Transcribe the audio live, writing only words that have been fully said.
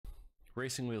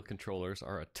Racing wheel controllers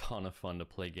are a ton of fun to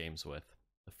play games with.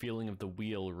 The feeling of the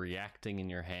wheel reacting in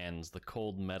your hands, the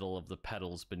cold metal of the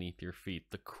pedals beneath your feet,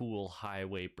 the cool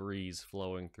highway breeze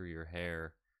flowing through your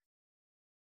hair.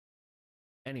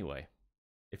 Anyway,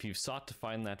 if you've sought to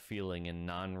find that feeling in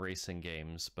non-racing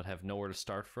games but have nowhere to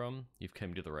start from, you've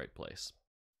come to the right place.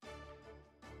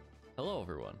 Hello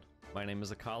everyone, my name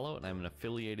is Akalo and I'm an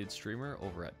affiliated streamer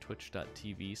over at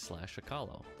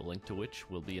twitch.tv/Akalo, the link to which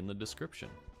will be in the description.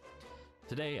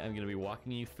 Today I'm going to be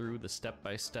walking you through the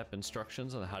step-by-step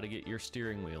instructions on how to get your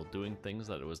steering wheel doing things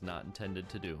that it was not intended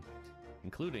to do,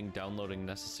 including downloading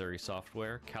necessary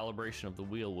software, calibration of the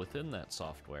wheel within that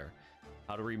software,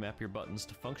 how to remap your buttons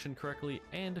to function correctly,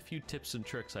 and a few tips and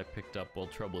tricks I picked up while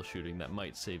troubleshooting that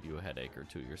might save you a headache or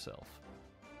two yourself.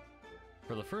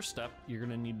 For the first step, you're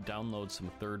going to need to download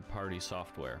some third-party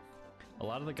software. A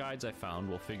lot of the guides I found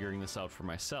while figuring this out for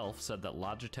myself said that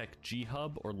Logitech G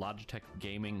Hub or Logitech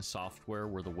Gaming software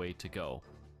were the way to go.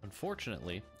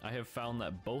 Unfortunately, I have found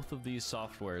that both of these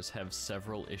softwares have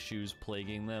several issues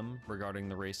plaguing them regarding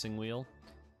the racing wheel.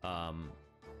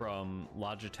 From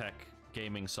Logitech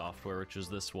Gaming software, which is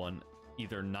this one,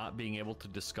 either not being able to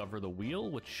discover the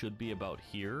wheel, which should be about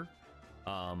here,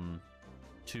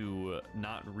 to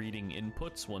not reading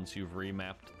inputs once you've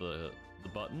remapped the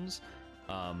buttons,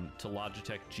 to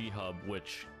Logitech G Hub,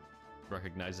 which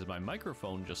recognizes my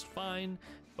microphone just fine,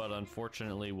 but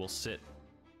unfortunately will sit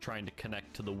trying to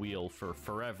connect to the wheel for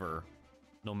forever,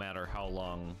 no matter how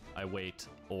long I wait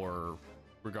or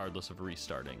regardless of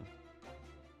restarting.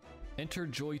 Enter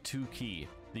Joy2Key,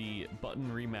 the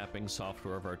button remapping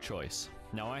software of our choice.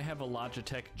 Now I have a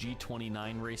Logitech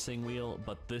G29 racing wheel,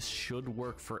 but this should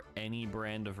work for any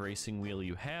brand of racing wheel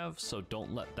you have, so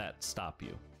don't let that stop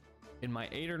you. In my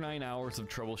 8 or 9 hours of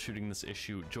troubleshooting this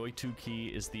issue,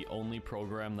 Joy2Key is the only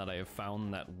program that I have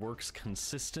found that works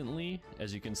consistently.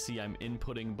 As you can see, I'm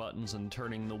inputting buttons and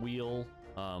turning the wheel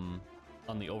on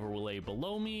the overlay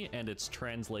below me, and it's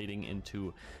translating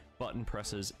into button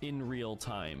presses in real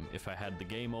time. If I had the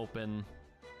game open,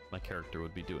 my character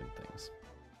would be doing things.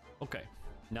 Okay,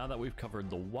 now that we've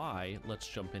covered the why, let's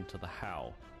jump into the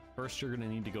how. First, you're going to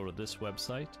need to go to this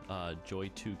website,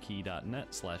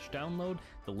 joy2key.net/download,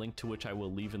 the link to which I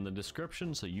will leave in the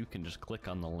description, so you can just click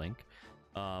on the link.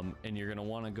 And you're going to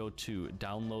want to go to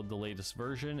download the latest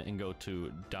version and go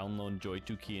to download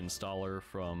Joy2Key installer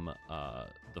from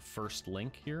the first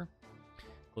link here.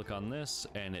 Click on this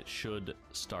and it should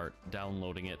start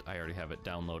downloading it. I already have it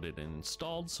downloaded and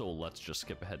installed, so let's just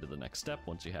skip ahead to the next step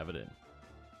once you have it in.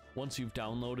 Once you've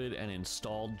downloaded and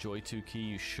installed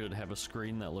Joy2Key, you should have a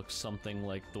screen that looks something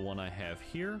like the one I have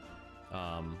here,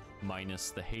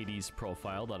 minus the Hades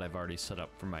profile that I've already set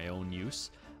up for my own use.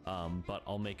 But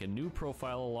I'll make a new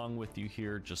profile along with you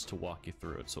here just to walk you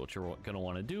through it. So what you're going to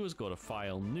want to do is go to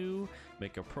File, New,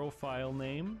 make a profile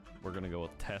name. We're going to go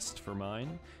with Test for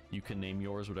mine. You can name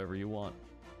yours whatever you want.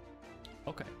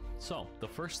 Okay, so the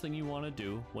first thing you want to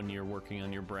do when you're working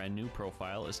on your brand new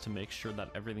profile is to make sure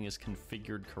that everything is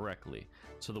configured correctly.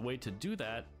 So the way to do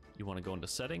that, you want to go into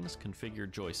Settings,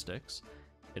 Configure Joysticks,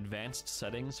 Advanced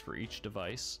Settings for each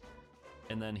device,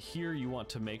 and then here you want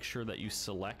to make sure that you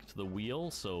select the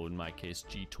wheel, so in my case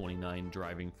G29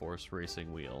 Driving Force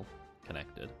Racing Wheel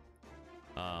connected.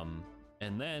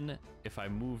 And then if I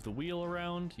move the wheel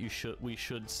around, we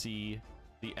should see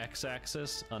the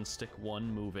X-axis on stick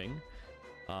 1 moving.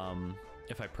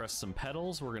 If I press some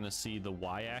pedals, we're going to see the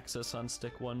Y-axis on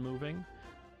stick 1 moving.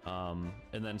 And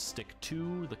then stick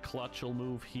 2, the clutch will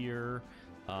move here.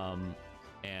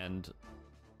 And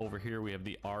over here we have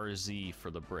the RZ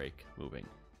for the brake moving.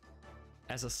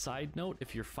 As a side note,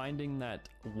 if you're finding that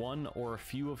one or a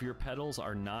few of your pedals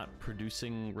are not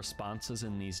producing responses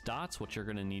in these dots, what you're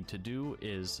going to need to do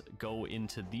is go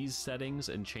into these settings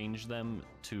and change them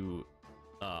to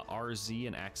RZ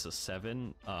and axis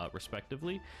 7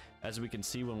 respectively. As we can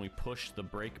see, when we push the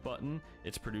brake button,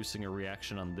 it's producing a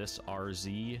reaction on this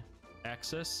RZ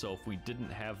axis. So if we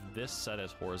didn't have this set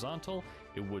as horizontal,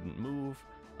 it wouldn't move.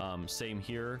 Same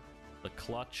here, the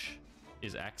clutch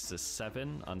is axis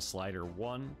 7 on slider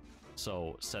 1,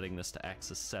 so setting this to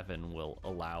axis 7 will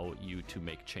allow you to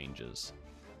make changes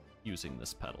using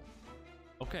this pedal.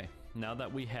 Okay, now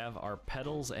that we have our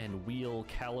pedals and wheel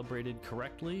calibrated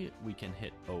correctly, we can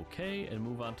hit OK and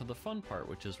move on to the fun part,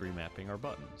 which is remapping our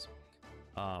buttons.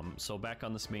 So back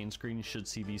on this main screen, you should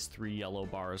see these 3 yellow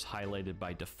bars highlighted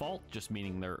by default, just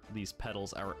meaning these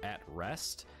pedals are at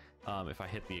rest. If I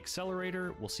hit the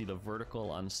accelerator, we'll see the vertical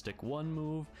on stick 1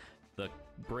 move, the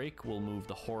brake will move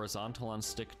the horizontal on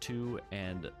stick 2,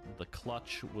 and the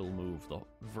clutch will move the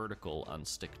vertical on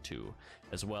stick 2,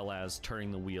 as well as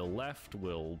turning the wheel left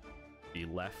will be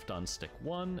left on stick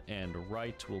 1, and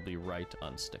right will be right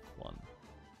on stick 1.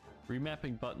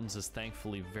 Remapping buttons is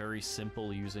thankfully very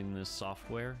simple using this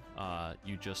software.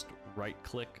 You just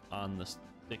right-click on the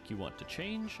stick you want to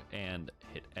change and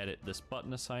hit edit this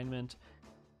button assignment,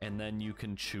 and then you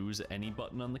can choose any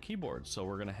button on the keyboard. So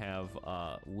we're gonna have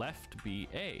left be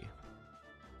A,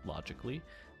 logically.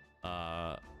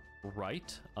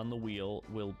 Right on the wheel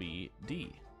will be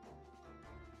D.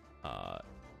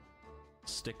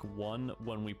 Stick 1,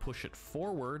 when we push it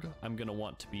forward, I'm gonna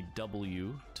want to be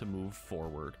W to move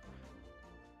forward.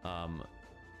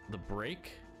 The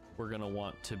brake, we're gonna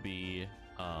want to be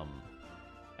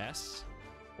S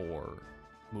for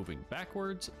moving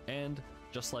backwards, and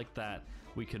just like that,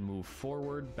 we can move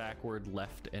forward, backward,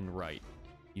 left, and right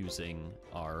using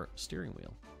our steering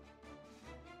wheel.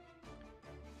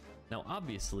 Now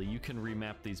obviously you can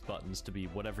remap these buttons to be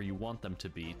whatever you want them to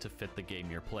be to fit the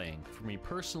game you're playing. For me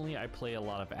personally, I play a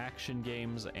lot of action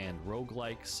games and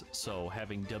roguelikes, so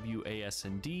having W, A, S,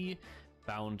 and D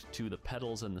bound to the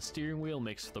pedals and the steering wheel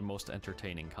makes for the most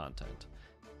entertaining content.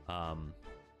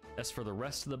 As for the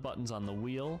rest of the buttons on the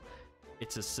wheel,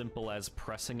 it's as simple as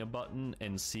pressing a button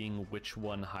and seeing which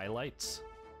one highlights,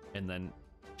 and then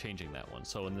changing that one.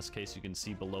 So in this case, you can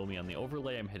see below me on the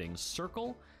overlay, I'm hitting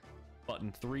circle.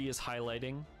 Button 3 is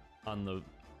highlighting on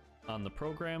the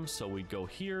program, so we'd go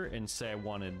here and say I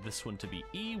wanted this one to be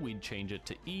E, we'd change it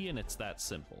to E, and it's that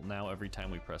simple. Now every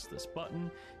time we press this button,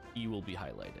 E will be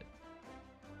highlighted.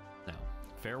 Now,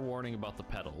 fair warning about the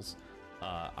pedals.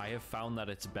 I have found that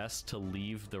it's best to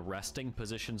leave the resting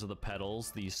positions of the pedals,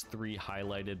 these 3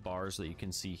 highlighted bars that you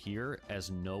can see here,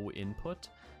 as no input,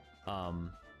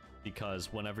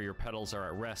 because whenever your pedals are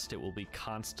at rest, it will be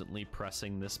constantly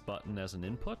pressing this button as an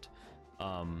input.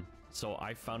 So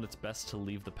I found it's best to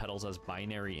leave the pedals as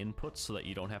binary inputs so that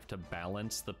you don't have to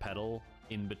balance the pedal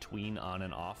in between on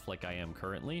and off like I am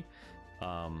currently.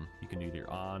 You can do either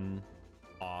on,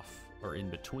 off, or in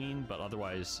between, but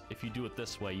otherwise, if you do it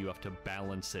this way, you have to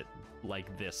balance it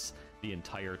like this the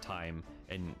entire time,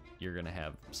 and you're gonna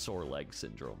have sore leg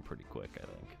syndrome pretty quick, I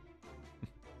think.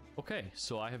 Okay,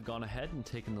 so I have gone ahead and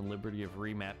taken the liberty of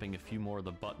remapping a few more of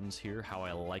the buttons here, how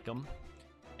I like them,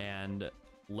 and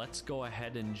let's go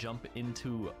ahead and jump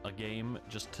into a game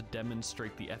just to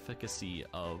demonstrate the efficacy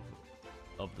of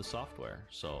the software.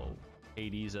 So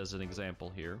Hades as an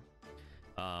example here.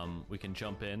 We can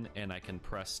jump in and I can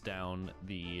press down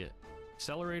the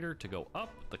accelerator to go up,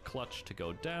 the clutch to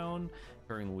go down,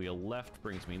 turning the wheel left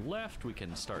brings me left. We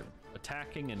can start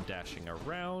attacking and dashing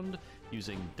around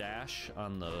using dash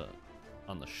on the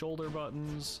shoulder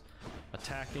buttons,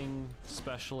 attacking,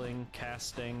 specialing,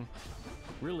 casting.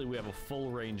 Really, we have a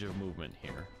full range of movement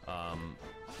here,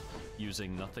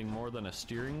 using nothing more than a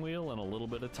steering wheel and a little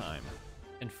bit of time.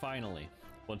 And finally,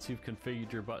 once you've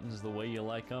configured your buttons the way you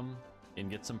like them and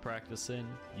get some practice in,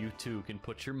 you too can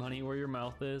put your money where your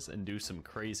mouth is and do some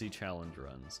crazy challenge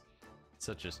runs,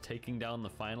 such as taking down the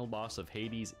final boss of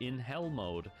Hades in Hell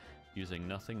mode using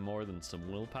nothing more than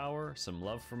some willpower, some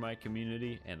love for my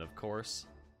community, and of course,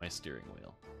 my steering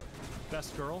wheel.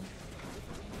 Best girl.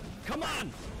 Come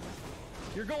on!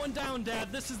 You're going down, Dad.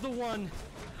 This is the one.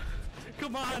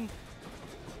 Come on.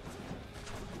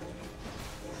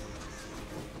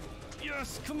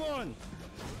 Yes, come on.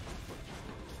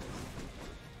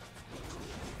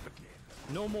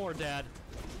 No more, Dad.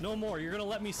 No more. You're gonna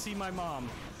let me see my mom.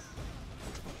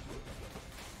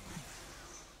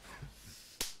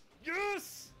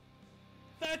 Yes!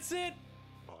 That's it!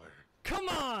 Come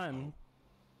on!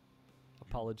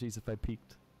 Apologies if I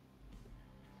peeked.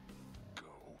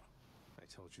 Go. I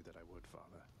told you that I would,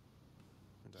 Father.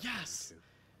 And Yes!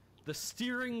 The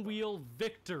steering wheel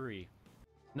victory!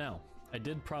 Now, I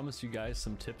did promise you guys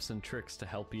some tips and tricks to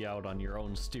help you out on your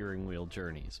own steering wheel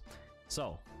journeys.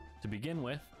 So, to begin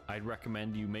with, I'd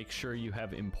recommend you make sure you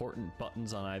have important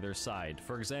buttons on either side.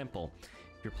 For example,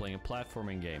 if you're playing a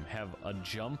platforming game, have a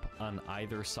jump on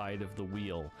either side of the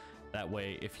wheel. That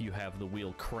way, if you have the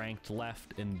wheel cranked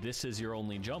left and this is your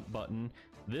only jump button,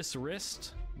 this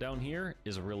wrist down here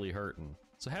is really hurting.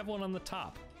 So have one on the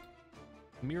top.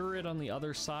 Mirror it on the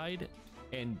other side,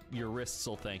 and your wrists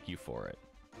will thank you for it.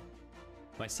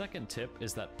 My second tip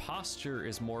is that posture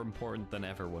is more important than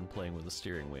ever when playing with a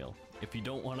steering wheel. If you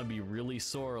don't want to be really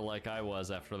sore like I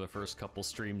was after the first couple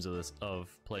streams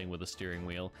of playing with a steering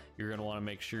wheel, you're going to want to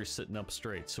make sure you're sitting up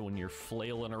straight, so when you're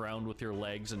flailing around with your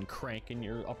legs and cranking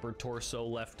your upper torso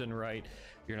left and right,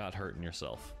 you're not hurting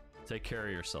yourself. Take care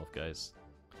of yourself, guys.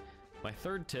 My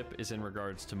third tip is in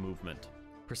regards to movement.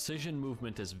 Precision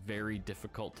movement is very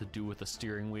difficult to do with a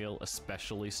steering wheel,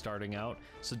 especially starting out,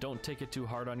 so don't take it too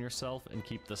hard on yourself and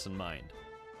keep this in mind.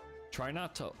 Try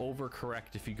not to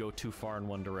overcorrect if you go too far in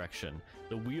one direction.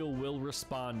 The wheel will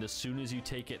respond as soon as you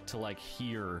take it to like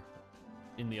here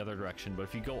in the other direction, but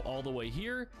if you go all the way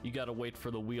here, you gotta wait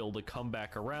for the wheel to come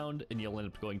back around and you'll end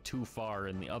up going too far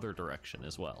in the other direction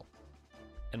as well.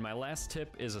 And my last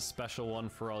tip is a special one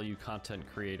for all you content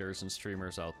creators and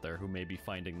streamers out there who may be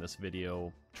finding this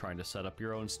video trying to set up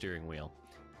your own steering wheel.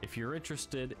 If you're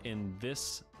interested in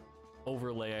this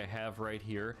overlay I have right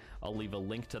here, I'll leave a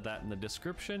link to that in the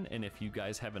description, and if you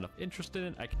guys have enough interest in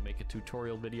it, I can make a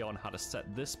tutorial video on how to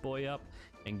set this boy up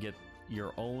and get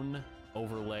your own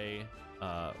overlay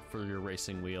for your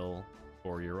racing wheel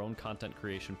for your own content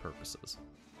creation purposes.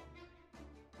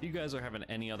 If you guys are having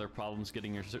any other problems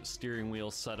getting your steering wheel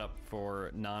set up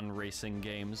for non-racing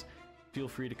games, feel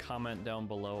free to comment down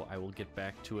below. I will get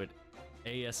back to it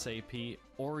ASAP,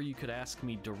 or you could ask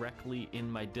me directly in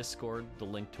my Discord, the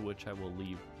link to which I will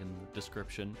leave in the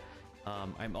description.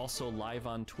 I'm also live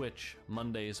on Twitch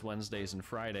Mondays, Wednesdays, and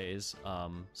Fridays,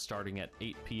 starting at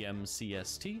 8 p.m.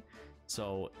 CST.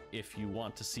 So if you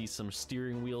want to see some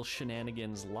steering wheel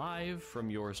shenanigans live from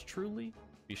yours truly,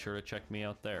 be sure to check me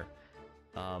out there.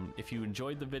 If you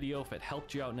enjoyed the video, if it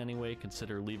helped you out in any way,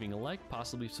 consider leaving a like,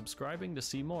 possibly subscribing to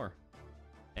see more.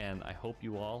 And I hope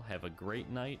you all have a great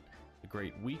night, a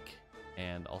great week,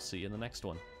 and I'll see you in the next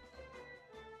one.